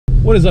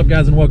What is up,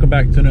 guys, and welcome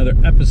back to another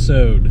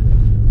episode.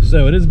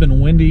 So it has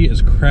been windy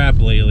as crap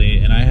lately,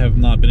 and I have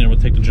not been able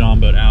to take the Jon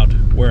Boat out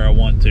where I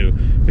want to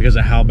because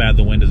of how bad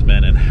the wind has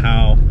been and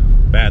how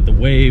bad the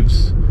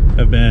waves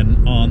have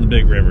been on the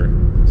big river.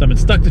 So I've been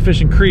stuck to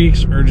fishing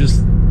creeks or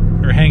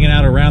hanging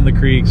out around the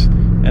creeks,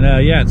 and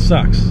yeah, it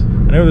sucks.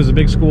 I know there's a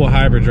big school of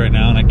hybrids right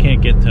now, and I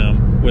can't get to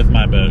them with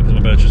my boat because my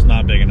boat's just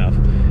not big enough.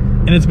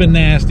 And it's been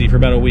nasty for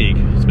about a week.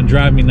 It's been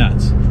driving me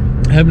nuts.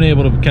 I haven't been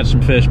able to catch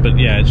some fish, but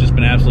yeah, it's just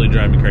been absolutely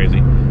driving me crazy.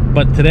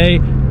 But today,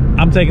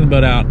 I'm taking the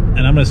boat out,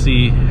 and I'm gonna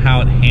see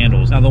how it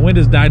handles. Now, the wind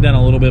has died down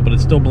a little bit, but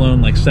it's still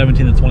blowing like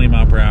 17 to 20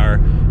 mile per hour.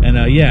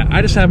 And yeah,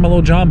 I just have my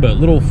little Jon Boat,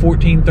 little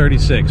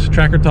 1436,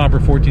 tracker topper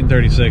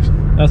 1436.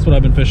 That's what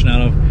I've been fishing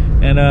out of.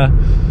 And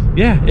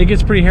yeah, it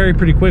gets pretty hairy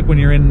pretty quick when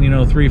you're in,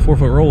 3-4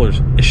 foot rollers.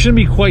 It shouldn't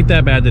be quite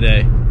that bad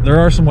today. There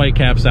are some white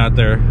caps out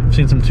there. I've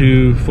seen some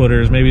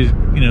 2-footers, maybe,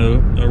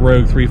 a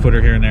rogue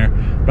 3-footer here and there.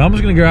 But I'm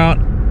just gonna go out,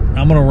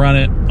 I'm gonna run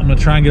it. I'm gonna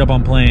try and get up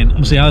on plane. I'm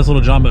gonna see how this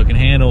little Jon Boat can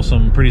handle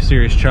some pretty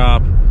serious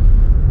chop,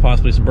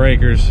 possibly some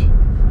breakers.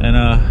 And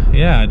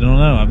yeah, I don't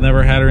know. I've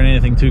never had her in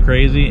anything too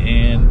crazy,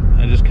 and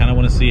I just kind of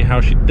want to see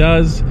how she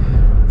does.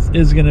 This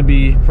is gonna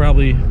be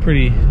probably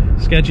pretty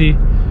sketchy,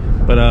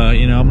 but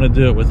I'm gonna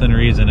do it within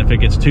reason. If it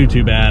gets too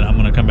bad, I'm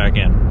gonna come back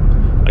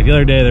in. Like the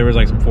other day, there was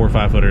like some 4 or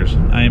 5 footers.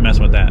 I ain't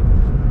messing with that.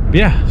 But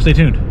yeah, stay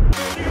tuned.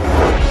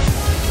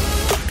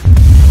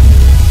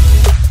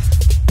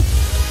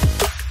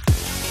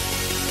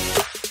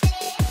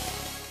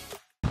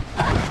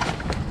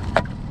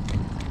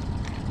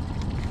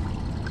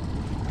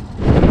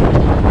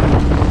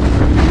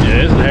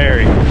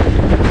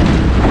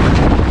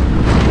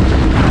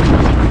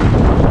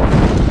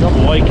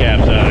 White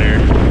caps out here.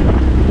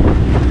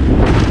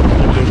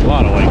 There's a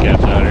lot of white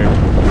caps out here.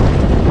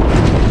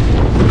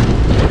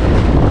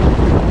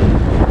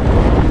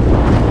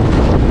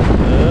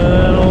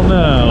 I don't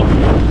know.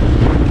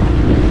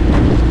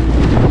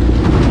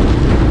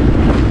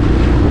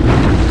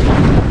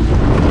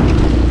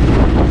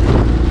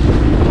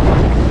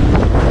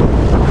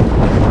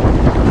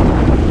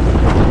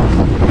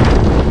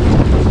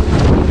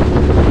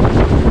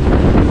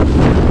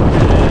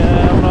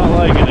 Yeah, I'm not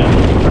liking it.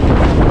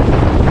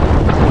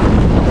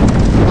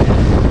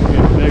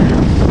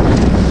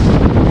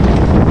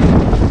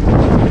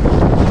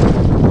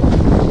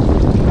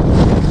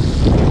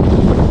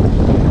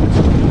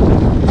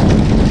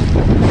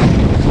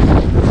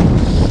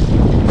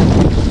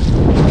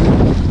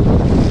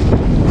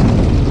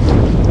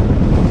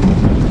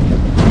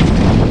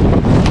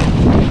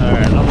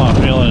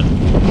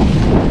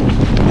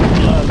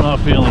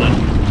 Feeling it.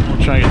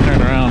 We'll try to get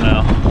turned around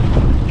now.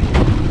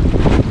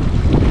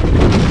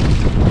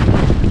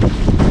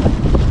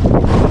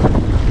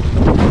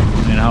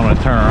 How am I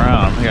turn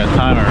around? I gotta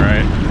time it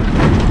right.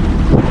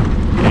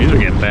 These are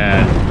getting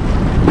bad.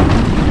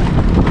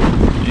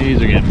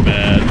 These are getting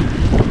bad.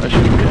 That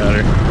shouldn't be out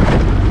here.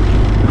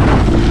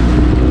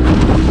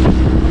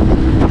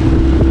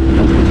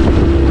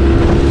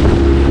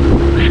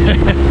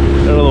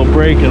 Got a little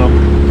break in them.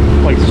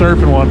 Like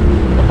surfing one.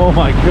 Oh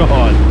my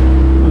god.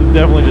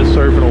 Definitely just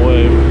surfing a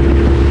wave.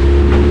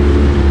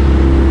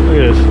 Look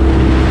at this.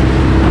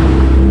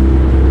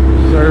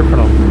 Surfing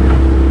them.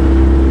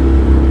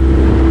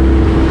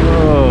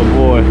 Oh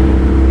boy.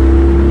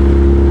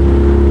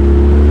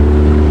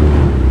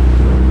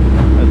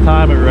 Gotta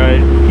time it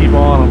right. Keep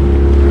on them.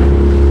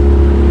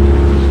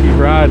 Just keep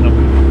riding them.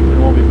 It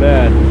won't be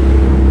bad.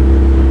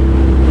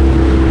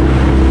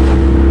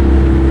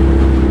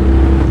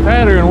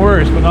 Better and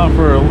worse, but not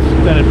for an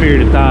extended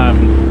period of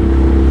time.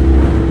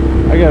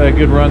 I got a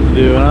good run to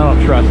do, and I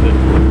don't trust it.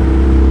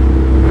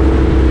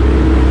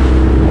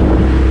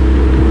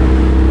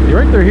 See,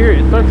 right there here,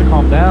 it starts to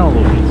calm down a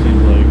little bit, it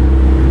seems like.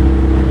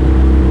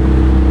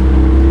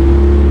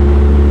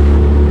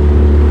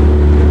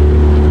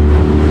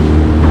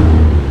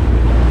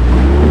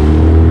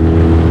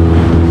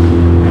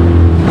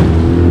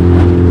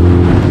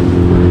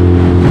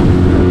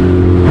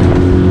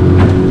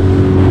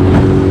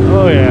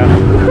 Oh yeah.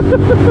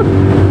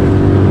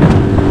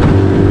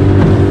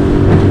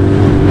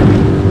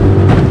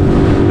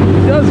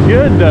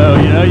 Good though,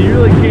 you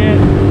really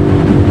can't.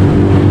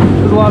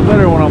 It's a lot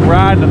better when I'm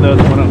riding in those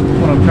when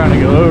I'm trying to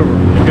go over,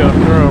 go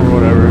through them or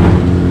whatever.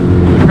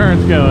 The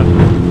current's going.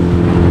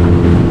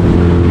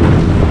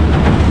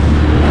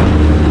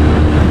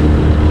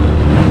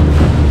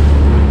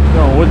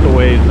 Going with the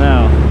waves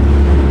now.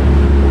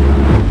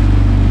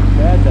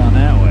 Bad down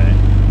that way.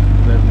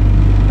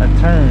 That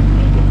turn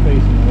is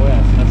facing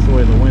west. That's the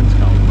way the wind's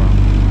coming from.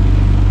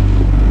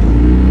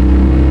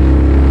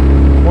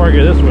 The more I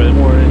go this way, the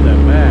more it ain't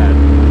that bad.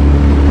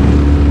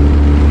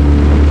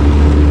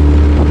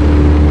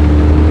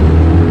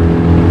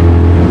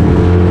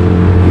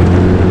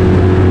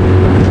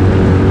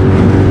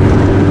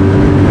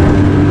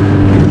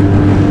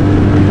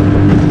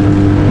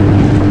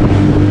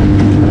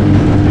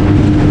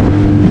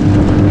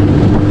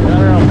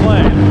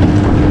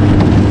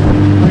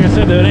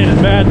 It ain't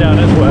as bad down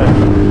this way.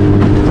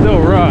 It's still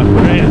rough,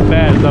 but it ain't as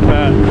bad as up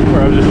at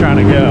where I was just trying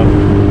to go.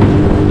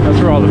 That's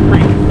where all the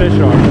fish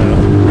are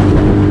though.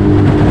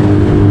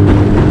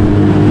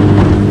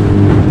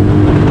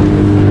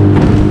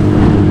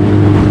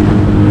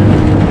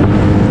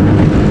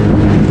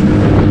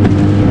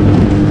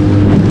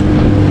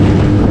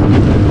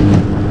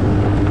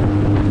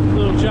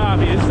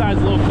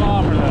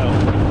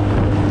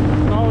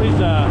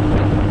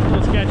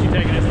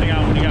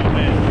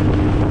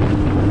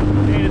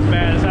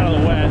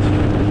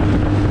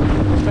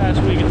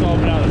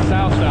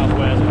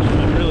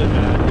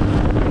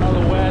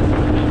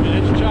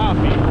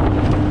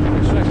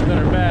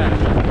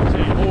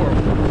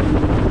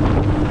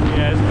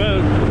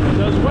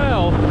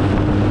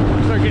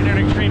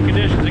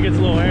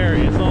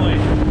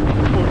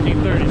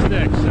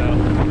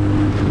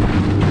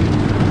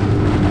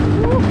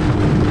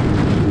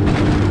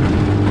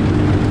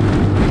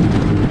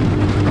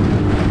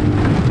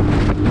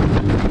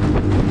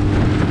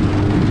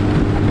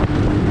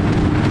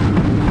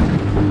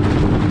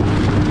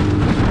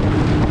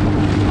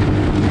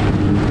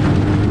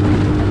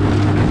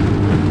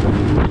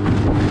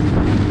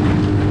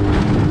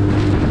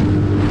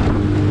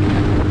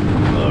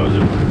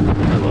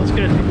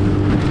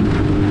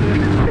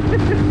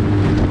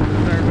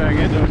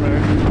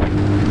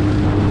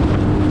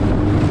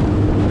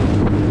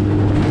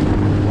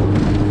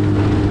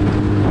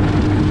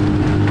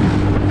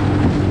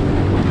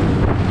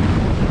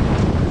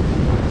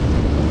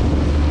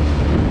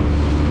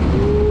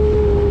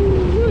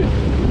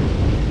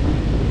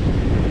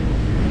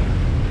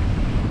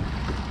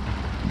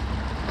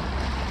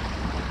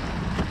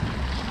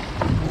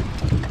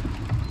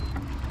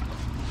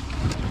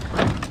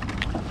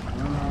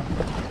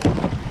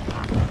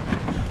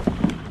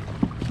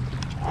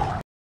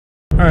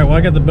 All right, well,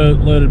 I got the boat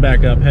loaded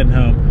back up, heading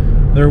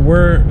home. There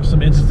were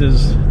some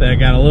instances that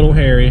got a little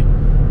hairy.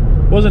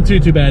 Wasn't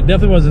too bad.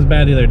 Definitely wasn't as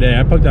bad the other day.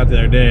 I poked out the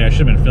other day. I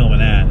should have been filming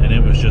that, and it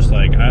was just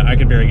like, I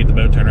could barely get the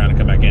boat turned around and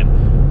come back in.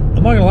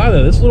 I'm not gonna lie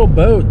though, this little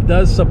boat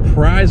does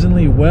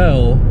surprisingly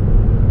well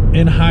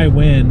in high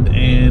wind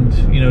and,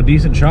 you know,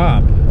 decent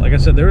chop. Like I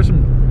said, there were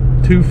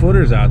some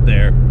 2-footers out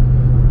there.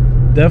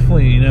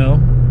 Definitely, you know,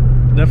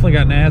 definitely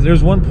got nasty.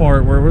 There's one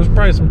part where it was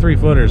probably some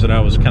 3-footers that I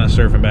was kind of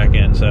surfing back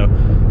in, so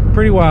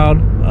pretty wild.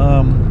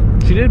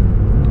 She did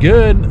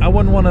good. I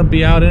wouldn't want to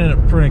be out in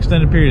it for an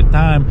extended period of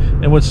time.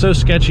 And what's so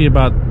sketchy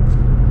about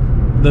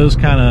those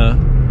kind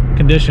of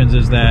conditions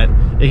is that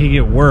it can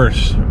get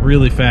worse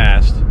really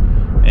fast,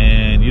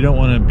 and you don't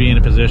want to be in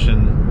a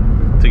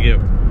position to get,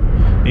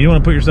 you don't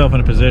want to put yourself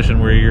in a position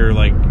where you're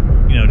like,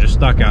 you know, just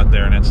stuck out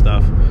there and that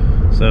stuff.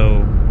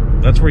 So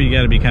that's where you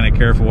got to be kind of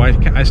careful.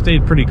 I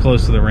stayed pretty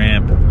close to the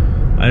ramp.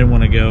 I didn't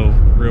want to go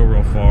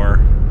real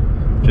far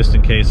just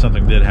in case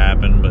something did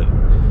happen. But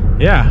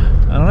yeah,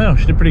 I don't know,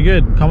 she did pretty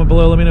good. Comment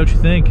below, let me know what you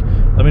think.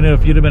 Let me know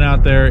if you'd have been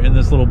out there in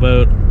this little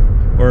boat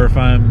or if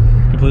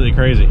I'm completely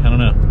crazy. I don't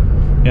know.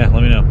 Yeah,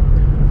 let me know.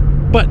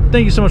 But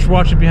thank you so much for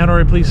watching. If you haven't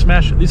already, please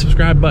smash the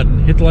subscribe button,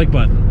 hit the like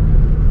button,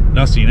 and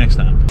I'll see you next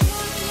time.